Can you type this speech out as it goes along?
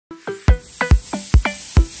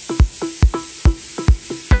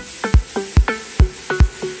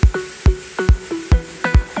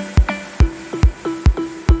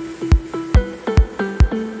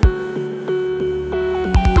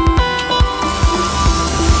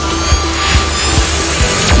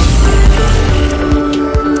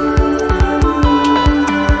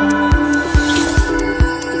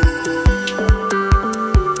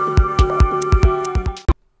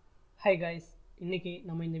இன்றைக்கி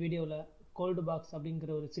நம்ம இந்த வீடியோவில் கோல்டு பாக்ஸ் அப்படிங்கிற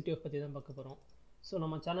ஒரு சிடிஎஃப் பற்றி தான் பார்க்க போகிறோம். ஸோ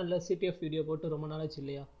நம்ம சேனலில் சிடிஎஃப் வீடியோ போட்டு ரொம்ப நாளாச்சு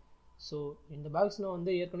இல்லையா. ஸோ இந்த பாக்ஸ் நான்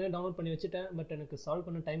வந்து ஏற்கனவே டவுன்லோட் பண்ணி வச்சுட்டேன், பட் எனக்கு சால்வ்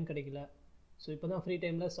பண்ண டைம் கிடைக்கல. ஸோ இப்போ தான் ஃப்ரீ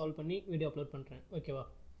டைமில் சால்வ் பண்ணி வீடியோ அப்லோட் பண்ணுறேன். ஓகேவா?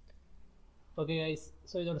 ஓகே கைஸ்,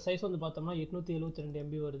 ஸோ இதோட சைஸ் வந்து பார்த்தோம்னா 872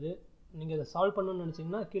 MB வருது. நீங்கள் இதை சால்வ் பண்ணணும்னு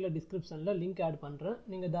நினச்சிங்கன்னா கீழே டிஸ்கிரிப்ஷனில் லிங்க் ஆட் பண்ணுறேன்,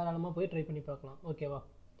 நீங்கள் தாராளமாக போய் ட்ரை பண்ணி பார்க்கலாம். ஓகேவா?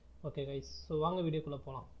 ஓகே கைஸ், ஸோ வாங்க வீடியோக்குள்ளே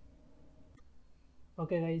போகலாம்.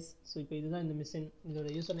 ஓகே கைஸ், ஸோ இப்போ இதுதான் இந்த மிஷின். இதோட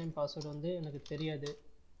யூசர் நேம் பாஸ்வேர்டு வந்து எனக்கு தெரியாது.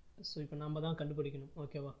 ஸோ இப்போ நம்ம தான் கண்டுபிடிக்கணும்.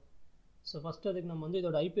 ஓகேவா? ஸோ ஃபஸ்ட்டு அதுக்கு நம்ம வந்து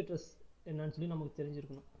இதோட ஐபி அட்ரஸ் என்னன்னு சொல்லி நமக்கு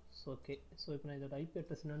தெரிஞ்சிருக்கணும். ஸோ ஓகே, ஸோ இப்போ நான் இதோட ஐபி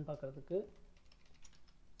அட்ரஸ் என்னன்னு பார்க்குறதுக்கு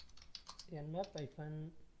nmap-sn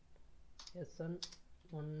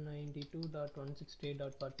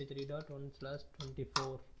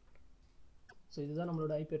 192.168.43.1/24. ஸோ இதுதான்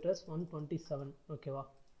நம்மளோட ஐபி அட்ரஸ் 127. ஓகேவா?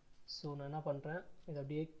 ஸோ நான் என்ன பண்ணுறேன், இதை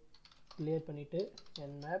அப்படியே கிளியர் பண்ணிவிட்டு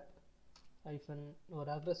nmap ஒரு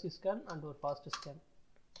aggressive scan and ஒரு fast scan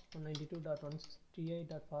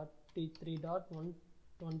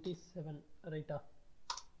 192.168.43.127 ரைட்டா?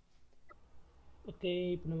 ஓகே,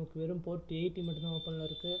 இப்போ நமக்கு வெறும் போர்ட் 80 மட்டும்தான் ஓப்பனில்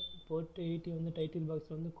இருக்குது. போர்ட் 80 வந்து டைட்டில்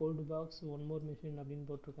பாக்ஸில் வந்து gold box one more machine அப்படின்னு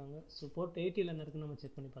போட்டிருக்காங்க. ஸோ போர்ட் 80ல் என்ன இருக்குன்னு நம்ம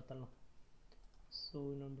செக் பண்ணி பார்த்தலாம். ஸோ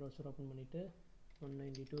இன்னொரு ப்ரௌசர் ஓப்பன் பண்ணிவிட்டு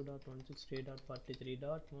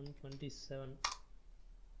 192.168.43.127.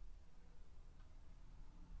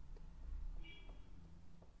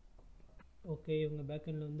 ஓகே, இவங்க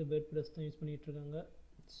பேக்கெண்டில் வந்து வேர்ட்பிரஸ் தான் யூஸ் பண்ணிகிட்ருக்காங்க.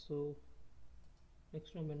 ஸோ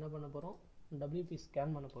நெக்ஸ்ட் நம்ம என்ன பண்ண போகிறோம், WP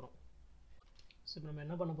ஸ்கேன் பண்ண போகிறோம். ஸோ இப்போ நம்ம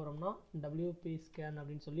என்ன பண்ண போகிறோம்னா WP ஸ்கேன்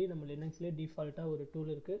அப்படின்னு சொல்லி நம்ம லினக்ஸ்லேயே டிஃபால்ட்டாக ஒரு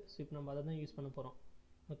டூல் இருக்குது. ஸோ இப்போ நம்ம அதை தான் யூஸ் பண்ண போகிறோம்.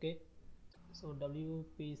 Okay, so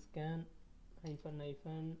WP scan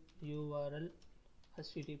 -URL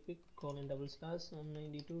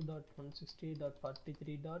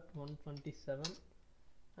http://192.168.43.127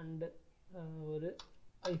 and ஒரு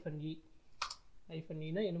 -e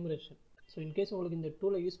 -னா எனுமரேஷன். ஸோ இன்கேஸ் உங்களுக்கு இந்த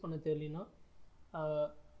டூலை யூஸ் பண்ண தெரியலனா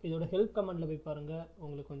இதோட ஹெல்ப் கமெண்டில் போய் பாருங்கள்,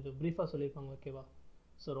 உங்களுக்கு கொஞ்சம் ப்ரீஃபாக சொல்லியிருப்பாங்க. ஓகேவா?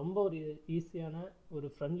 ஸோ ரொம்ப ஒரு ஈஸியான ஒரு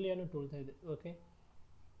ஃப்ரெண்ட்லியான டூல் தான் இது.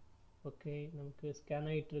 ஓகே, நமக்கு ஸ்கேன்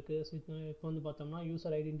ஆகிட்டுருக்கு. ஸோ இப்போ வந்து பார்த்தோம்னா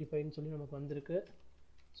யூசர் ஐடென்டிஃபைன்னு சொல்லி நமக்கு வந்திருக்கு.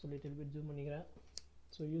 ஸோ லிட்டில் பிட் ஜூம் பண்ணிக்கிறேன்.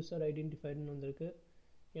 ஸோ யூசர் ஐடென்டிஃபைடுன்னு வந்திருக்கு.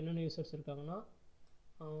 என்னென்ன யூசர்ஸ் இருக்காங்கன்னா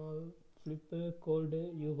ஃப்ளிப்பு, கோல்டு,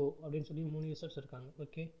 யூஹோ அப்படின்னு சொல்லி 3 யூசர்ஸ் இருக்காங்க.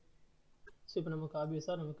 ஓகே, ஸோ இப்போ நமக்கு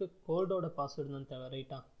ஆப்வியஸாக நமக்கு கோல்டோட பாஸ்வேர்டு தான் தேவை.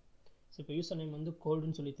 ரைட்டா? ஸோ இப்போ யூசர் நேம் வந்து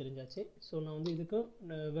கோல்டுன்னு சொல்லி தெரிஞ்சாச்சு. ஸோ நான் வந்து இதுக்கு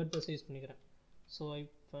வேர்ட்பிரஸ் யூஸ் பண்ணிக்கிறேன். ஸோ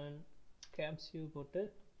 -capsu போட்டு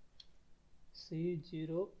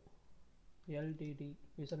C0LDD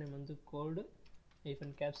யூசர் நேம் வந்து கோல்டு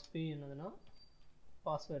 -capsp என்னதுன்னா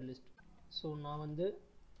பாஸ்வேர்ட் லிஸ்ட். ஸோ நான் வந்து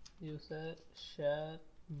யூசர் ஷேர்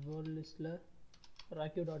வேர்ல்ட் லிஸ்ட்டில்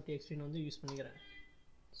raku.txt வந்து யூஸ் பண்ணிக்கிறேன்.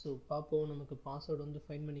 ஸோ பார்ப்போம் நமக்கு பாஸ்வேர்டு வந்து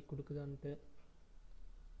ஃபைன் பண்ணி கொடுக்குதான்ட்டு.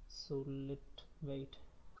 So let wait.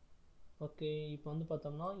 ஓகே, இப்போ வந்து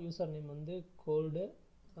பார்த்தோம்னா யூசர் நேம் வந்து கோல்டு,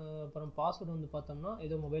 அப்புறம் பாஸ்வேர்டு வந்து பார்த்தோம்னா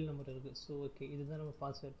ஏதோ மொபைல் நம்பர் இருக்குது. ஸோ ஓகே, இதுதான் நம்ம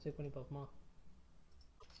பாஸ்வேர்டு. செக் பண்ணி பார்ப்போமா?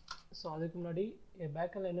 ஸோ அதுக்கு முன்னாடி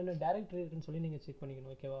பேக்கெண்டில் என்னென்ன டேரக்டரி இருக்குன்னு சொல்லி நீங்கள் செக்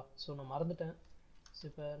பண்ணிக்கணும். ஓகேவா? ஸோ நான் மறந்துட்டேன். ஸோ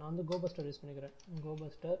இப்போ நான் வந்து கோபஸ்டர் யூஸ் பண்ணிக்கிறேன்.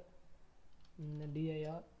 கோபஸ்டர்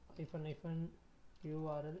dir-URL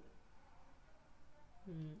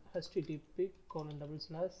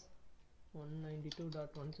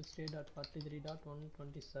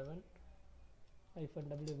http://192.168.43.127 -w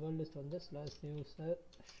world list வந்து /user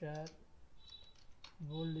share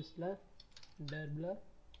வேர்ல்ட் லிஸ்ட்டில் டேர்பில்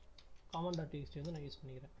common.txt வந்து நான் யூஸ்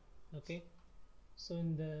பண்ணிக்கிறேன். ஓகே, ஸோ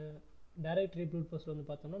இந்த டைரக்டரி ப்ரூட் போஸ்ட் வந்து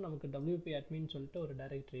பார்த்தோம்னா நமக்கு WP admin சொல்லிட்டு ஒரு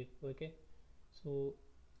டைரக்டரி இருக்குது. ஓகே, ஸோ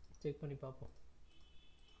செக் பண்ணி பார்ப்போம்.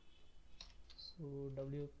 So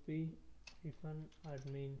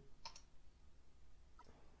WP-admin.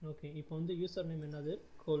 ஓகே, இப்போ வந்து யூசர் நேம் என்னது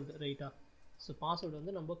கோல்டு. ரைட்டா? ஸோ பாஸ்வேர்டு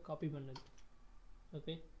வந்து நம்ம காப்பி பண்ணது.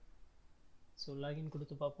 ஓகே, ஸோ லாகின்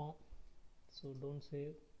கொடுத்து பார்ப்போம். So don't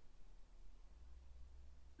save.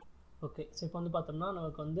 Okay, so இப்போ வந்து பார்த்தோம்னா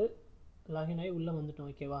நமக்கு வந்து லாகின் ஆகி உள்ளே வந்துட்டோம்.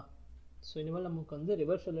 ஓகேவா? ஸோ இனிமேல் நமக்கு வந்து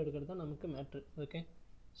ரிவர்ஷல் எடுக்கிறது தான் நமக்கு மேட்ரு. ஓகே,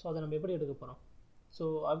 ஸோ அதை நம்ம எப்படி எடுக்க போகிறோம்? ஸோ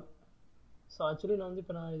ஆக்சுவலி நான் வந்து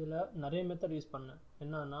இப்போ இதில் நிறைய மெத்தட் யூஸ் பண்ணேன்.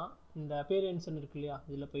 என்னன்னா இந்த அப்பியரன்ஸ்ன்னு இருக்கு இல்லையா,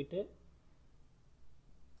 இதில் போயிட்டு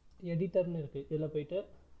எடிட்டர்னு இருக்குது, இதில் போயிட்டு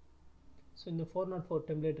ஸோ இந்த 404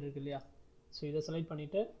 டெம்ப்ளேட் இருக்குது இல்லையா, ஸோ இதை செலக்ட்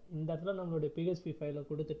பண்ணிவிட்டு இந்த இடத்துல நம்மளுடைய PHP ஃபைலை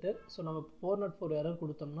கொடுத்துட்டு ஸோ நம்ம 404 எரர்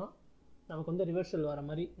கொடுத்தோம்னா நமக்கு வந்து ரிவர்ஷல் வர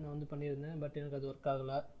மாதிரி நான் வந்து பண்ணியிருந்தேன். பட் எனக்கு அது ஒர்க்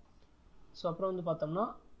ஆகலை. ஸோ அப்புறம் வந்து பார்த்தோம்னா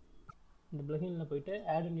இந்த பிளகினில் போயிட்டு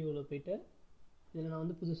ஆட் நியூவில் போயிட்டு இதில் நான்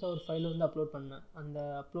வந்து புதுசாக ஒரு ஃபைலை வந்து அப்லோட் பண்ணேன். அந்த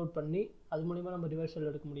அப்லோட் பண்ணி அது மூலிமா நம்ம ரிவர்ஷல்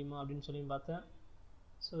எடுக்க முடியுமா அப்படின்னு சொல்லி பார்த்தேன்.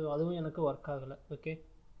 ஸோ அதுவும் எனக்கு ஒர்க் ஆகலை. ஓகே,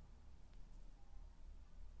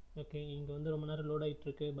 ஓகே, இங்கே வந்து ரொம்ப நேரம் லோட்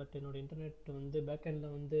ஆகிட்டுருக்கு. பட் என்னோடய இன்டர்நெட் வந்து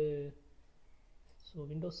பேக்கெண்டில் வந்து ஸோ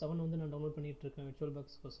விண்டோஸ் 7 வந்து நான் டவுன்லோட் பண்ணிகிட்ருக்கேன் விர்ச்சுவல்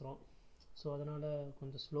பாக்ஸ்க்கோசரம். ஸோ அதனால்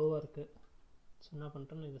கொஞ்சம் ஸ்லோவாக இருக்குது. ஸோ என்ன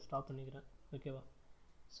பண்ணுறேன், நான் இதை ஸ்டாப் பண்ணிக்கிறேன். ஓகேவா?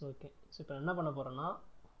 ஸோ ஓகே, ஸோ இப்போ என்ன பண்ண போகிறேன்னா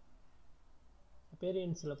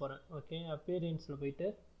அப்பேரியன்ஸில் போகிறேன். ஓகே, அப்பேரியன்ஸில் போயிட்டு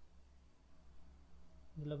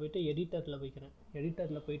இதில் போய்ட்டு எடிட்டரில் போய்க்கிறேன்.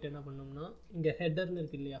 எடிட்டரில் போய்ட்டு என்ன பண்ணோம்னா இங்கே ஹெட்டர்னு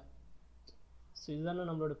இருக்குது இல்லையா? ஸோ இதுதானே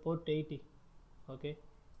நம்மளோட போர்ட் 80. ஓகே,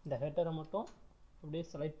 இந்த ஹெட்டரை மட்டும் அப்படியே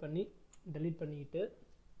செலக்ட் பண்ணி டெலீட் பண்ணிக்கிட்டு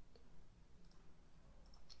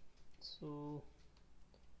so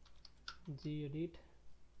gedit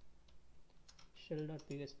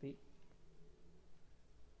shell.php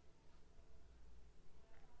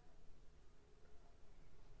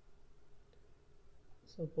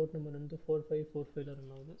so port number வந்து 4545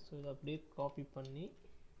 ரன் ஆகுது. ஸோ இதை அப்படியே காப்பி பண்ணி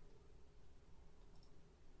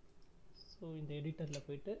ஸோ இந்த எடிட்டரில்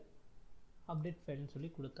போய்ட்டு அப்டேட் ஃபைல்னு சொல்லி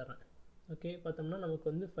கொடுத்துட்றேன். ஓகே, பார்த்தோம்னா நமக்கு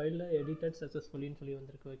வந்து ஃபைலில் எடிட்டட் சக்ஸஸ்ஃபுல்லின்னு சொல்லி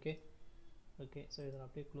வந்திருக்கு. ஓகே ஓகே, ஸோ இதை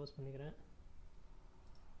அப்படியே க்ளோஸ் பண்ணிக்கிறேன்.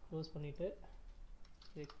 க்ளோஸ் பண்ணிவிட்டு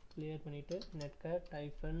இதை கிளியர் பண்ணிவிட்டு netcat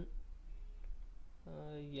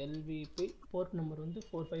 -lvp போர்ட் நம்பர் வந்து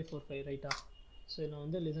 4545 ரைட்டா? ஸோ இதில்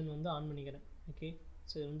வந்து லிசன் வந்து ஆன் பண்ணிக்கிறேன். ஓகே,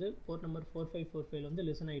 ஸோ இது வந்து போர்ட் நம்பர் 4545 வந்து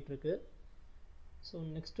லிசன் ஆகிட்டுருக்கு. ஸோ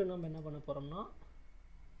நெக்ஸ்ட்டு நம்ம என்ன பண்ண போகிறோம்னா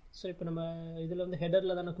ஸோ இப்போ நம்ம இதில் வந்து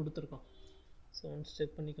ஹெடரில் தானே கொடுத்துருக்கோம். ஸோ ஒன்ஸ்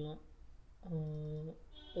செக் பண்ணிக்கலாம்.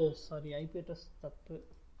 ஓ சாரி, ஐபி அட்ரஸ் தப்பு,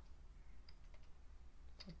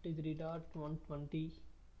 43.120.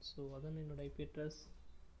 ஸோ அதான் என்னோடய IP address.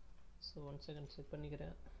 So 1 second check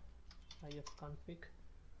பண்ணிக்கிறேன். ifconfig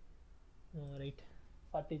right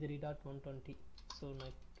 43.120. ஸோ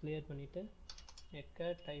நான் கிளியர் பண்ணிவிட்டு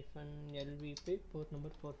netcat -lvp port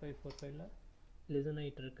number 4545 listen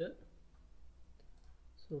ஆகிட்டுருக்கு.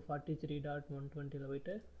 ஸோ 43.120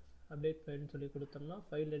 போய்ட்டு அப்டேட் ஃபைல்னு சொல்லி கொடுத்தோம்னா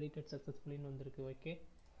ஃபைல் எடிட்டட் சக்ஸஸ்ஃபுல்லின்னு வந்திருக்கு. ஓகே,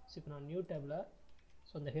 ஸோ இப்போ நான் நியூ டேபில்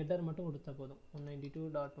ஸோ அந்த ஹெட்டர் மட்டும் கொடுத்தா போதும்.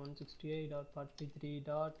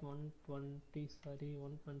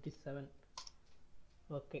 192.168.43.127.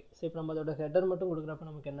 ஓகே, ஸோ இப்போ நம்ம அதோட ஹெட்டர் மட்டும் கொடுக்குறப்ப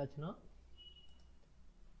நமக்கு என்னாச்சுன்னா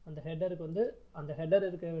அந்த ஹெட்டருக்கு வந்து அந்த ஹெட்டர்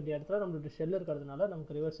இருக்க வேண்டிய இடத்துல நம்மளோட ஷெல் இருக்கிறதுனால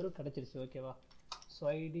நமக்கு ரிவர்சல் கிடச்சிருச்சு. ஓகேவா? ஸோ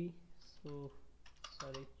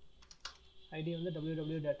ஐடி வந்து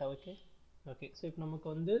www data. Okay okay, so இப்போ நமக்கு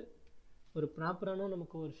வந்து ஒரு ப்ராப்பரான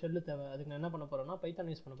நமக்கு ஒரு ஷெல்லு தேவை. அதுக்கு நான் என்ன பண்ண போகிறேன்னா பைத்தான்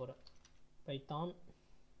யூஸ் பண்ண போகிறேன். Python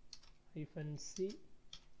 -c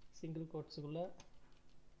single கோட்ஸுக்குள்ளே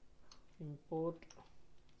import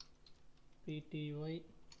pty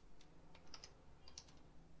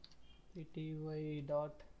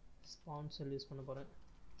dot spawn செல் யூஸ் பண்ண போகிறேன்.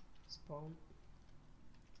 spawn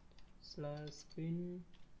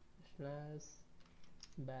 /bin/bash.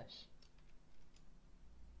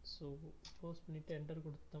 ஸோ க்ளோஸ் பண்ணிவிட்டு என்டர்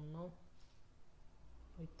கொடுத்தோம்னா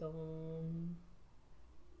பைத்தான்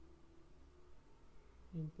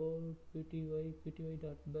import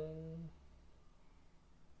pty.bash.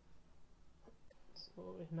 ஸோ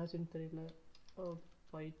என்னாச்சுன்னு தெரியல.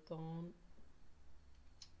 Python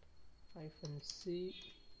 -c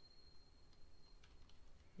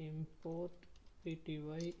import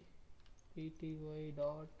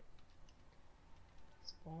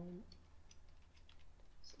pty.spawn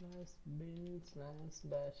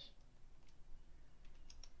 /bin/bash.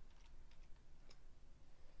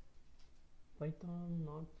 Python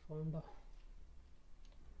not found.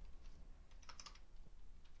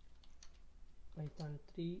 Python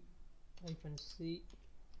 3 -c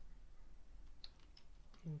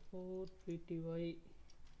import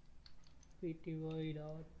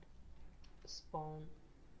pty.spawn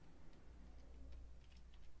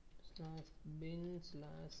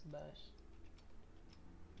 /bin/bash.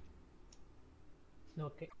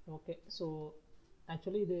 Okay okay, so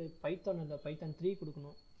actually இது Python இல்லை, Python 3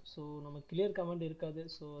 கொடுக்கணும். So நம்ம கிளியர் கமாண்ட் இருக்காது.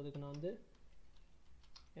 So அதுக்கு நான் வந்து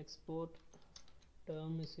export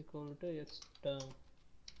term is equal to xterm.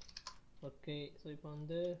 Okay, so இப்போ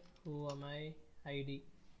வந்து who am I id.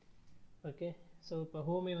 Okay, so இப்போ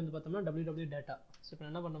ஹோமே வந்து பார்த்தோம்னா www டேட்டா. ஸோ இப்போ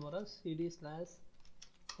என்ன பண்ண போகிறேன்,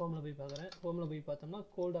 cd/ஹோமில் போய் பார்க்குறேன். ஹோமில் போய் பார்த்தோம்னா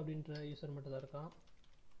கோல்டு அப்படின்ற யூசர் மட்டும் தான் இருக்கான்.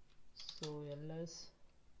 So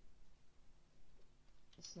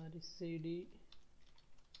cd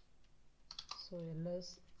so ls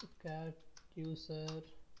cat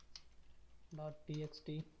user.txt.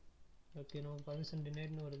 Okay, நமக்கு பர்மிஷன்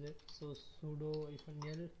டினைட்னு வருது. ஸோ sudo -l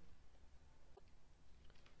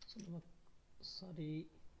ஸோ நம்ம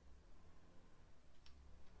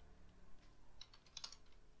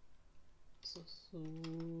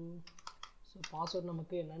ஸோ பாஸ்வேர்டு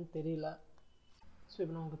நமக்கு என்னன்னு தெரியல. ஸோ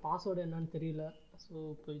இப்போ நமக்கு பாஸ்வேர்டு என்னன்னு தெரியல. ஸோ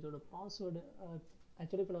இப்போ இதோட பாஸ்வேர்டு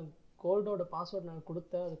ஆக்சுவலி இப்போ நான் கோல்டோட பாஸ்வேர்ட் நான்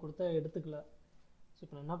கொடுத்தேன் எடுத்துக்கல. ஸோ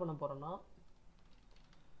இப்போ நான் என்ன பண்ண போகிறேன்னா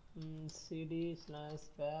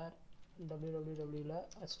cd/var www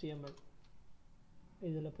html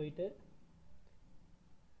இதில் போயிட்டு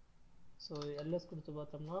ஸோ ls கொடுத்து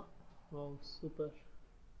பார்த்தோம்னா சூப்பர்.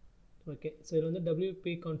 ஓகே, ஸோ இதில் வந்து wp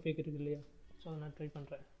config இருக்கு இல்லையா, ஸோ அதை நான் ட்ரை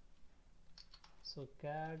பண்ணுறேன். So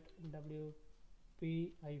cat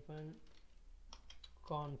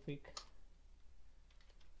wp-config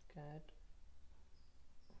cat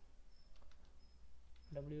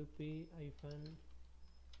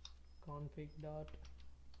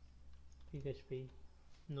wp-config.php.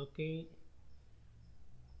 Okay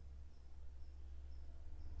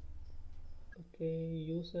okay,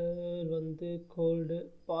 user வந்து கோல்டு,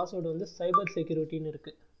 பாஸ்வேர்டு வந்து சைபர் செக்யூரிட்டின்னு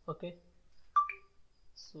இருக்குது. ஓகே,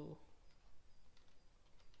 ஸோ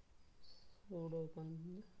சூடோக்கு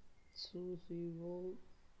வந்து sucoldd,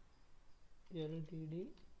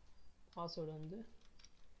 பாஸ்வேர்டு வந்து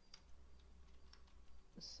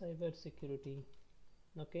cyber security.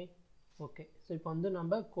 Okay okay, so இப்போ வந்து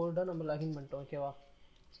நம்ம கோல்டாக நம்ம லாகின் பண்ணிட்டோம். ஓகேவா,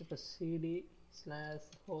 ஸோ இப்போ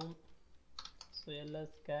cd/home so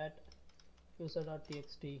ls cat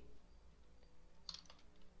user.txt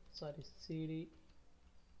sorry cd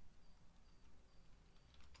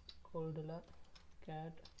கோல்டில்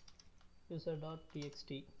cat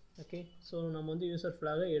user.txt. ஓகே, ஸோ நம்ம வந்து யூசர்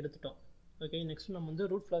ஃப்ளாகை எடுத்துட்டோம். ஓகே, நெக்ஸ்ட் நம்ம வந்து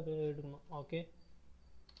ரூட் ஃப்ளாக் எடுக்கணும். Okay,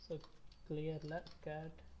 so கிளியரில்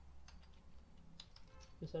cat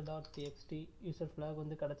user.txt user flag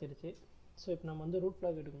வந்து கிடச்சிருச்சு. ஸோ இப்போ நம்ம வந்து ரூட்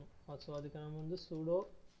ஃப்ளாக் எடுக்கணும். ஸோ அதுக்கு நம்ம வந்து sudo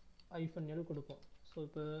 -l கொடுப்போம். ஸோ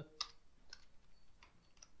இப்போ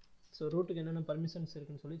ஸோ ரூட்டுக்கு என்னென்ன பர்மிஷன்ஸ்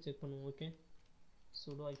இருக்குன்னு சொல்லி செக் பண்ணுவோம். Okay,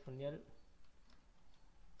 sudo -l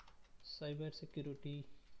cyber security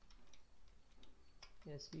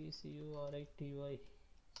security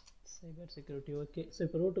cyber security. Okay, so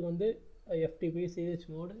இப்போ ரூட்டுக்கு வந்து FTP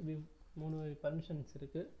chmod 3 பர்மிஷன்ஸ்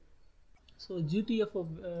இருக்குது. ஸோ GTFO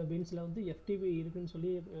பீன்ஸில் வந்து FTP இருக்குதுன்னு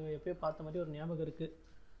சொல்லி எப்போயோ பார்த்த மாதிரி ஒரு ஞாபகம் இருக்குது.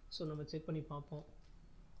 ஸோ நம்ம செக் பண்ணி பார்ப்போம்.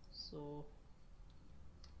 So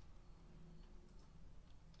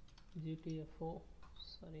GTFO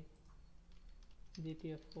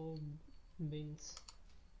beans.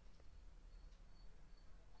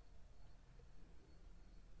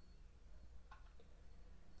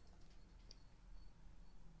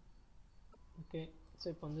 Okay, so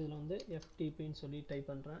இப்போ வந்து இதில் வந்து FTPன்னு சொல்லி டைப்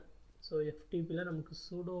பண்ணுறேன். ஸோ FTPயில் நமக்கு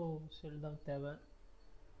sudo ஷெல் தான் தேவை.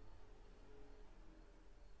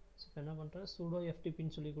 ஸோ இப்போ என்ன பண்ணுறேன், sudo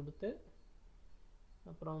FTPன்னு சொல்லி கொடுத்து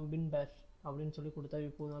அப்புறம் bin bash அப்படின்னு சொல்லி கொடுத்தா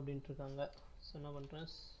போதும் அப்படின்ட்டு இருக்காங்க. ஸோ என்ன பண்ணுறேன்,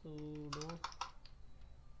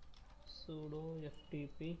 sudo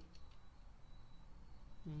FTP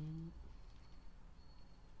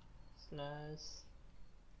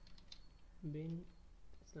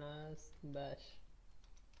 /bin/bash.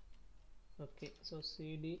 Okay, so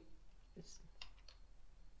cd/root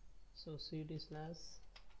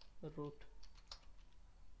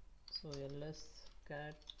so ls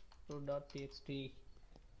cat root.txt.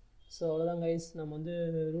 So அவ்வளோதான் கைஸ், நம்ம வந்து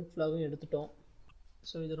ரூட் ஃப்ளாகும் எடுத்துட்டோம்.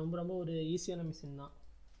 ஸோ இது ரொம்ப ஒரு ஈஸியான மிஷின் தான்.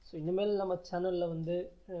 ஸோ இனிமேல் நம்ம சேனலில் வந்து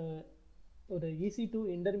ஒரு ஈஸி டு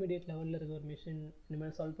இன்டர்மீடியட் லெவலில் இருக்க ஒரு மிஷின்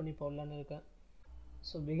இனிமேல் சால்வ் பண்ணி போடலான்னு இருக்கேன்.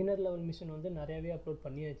 ஸோ பிகினர் லெவல் மிஷின் வந்து நிறையாவே அப்லோட்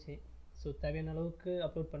பண்ணியாச்சு. ஸோ தேவையான அளவுக்கு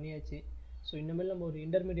அப்லோட் பண்ணியாச்சு. ஸோ இனிமேல் நம்ம ஒரு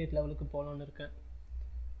இன்டர்மீடியட் லெவலுக்கு போகலான்னு இருக்கேன்.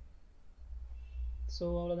 ஸோ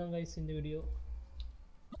அவ்வளோதான் கைஸ் இந்த வீடியோ.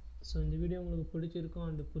 ஸோ இந்த வீடியோ உங்களுக்கு பிடிச்சிருக்கும்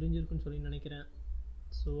அண்ட் புரிஞ்சிருக்குன்னு சொல்லி நினைக்கிறேன்.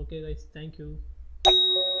 So okay guys, thank you.